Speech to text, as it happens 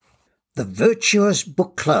The Virtuous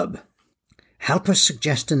Bookclub. Help us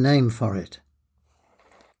suggest a name for it.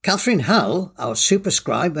 Catherine Hull, our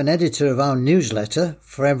superscribe and editor of our newsletter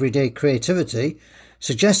for Everyday Creativity,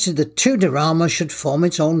 suggested that Two Dorama should form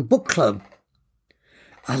its own book club.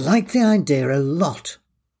 I like the idea a lot.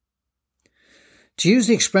 To use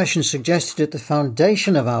the expression suggested at the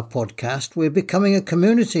foundation of our podcast, we're becoming a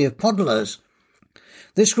community of poddlers.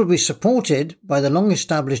 This will be supported by the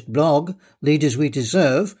long-established blog Leaders We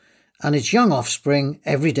Deserve and its young offspring,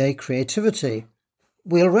 Everyday Creativity.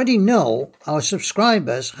 We already know our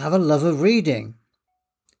subscribers have a love of reading.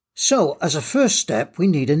 So, as a first step, we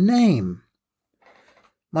need a name.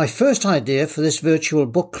 My first idea for this virtual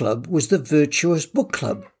book club was the Virtuous Book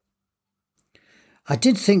Club. I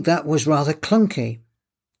did think that was rather clunky.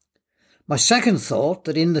 My second thought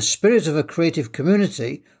that in the spirit of a creative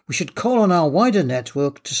community, we should call on our wider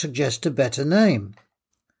network to suggest a better name.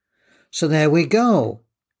 So there we go.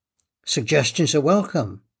 Suggestions are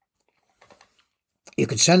welcome. You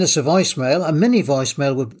could send us a voicemail. A mini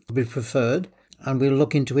voicemail would be preferred, and we'll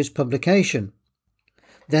look into its publication.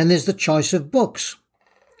 Then there's the choice of books.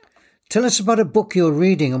 Tell us about a book you're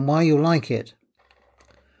reading and why you like it.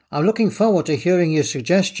 I'm looking forward to hearing your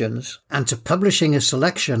suggestions and to publishing a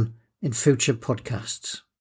selection in future podcasts.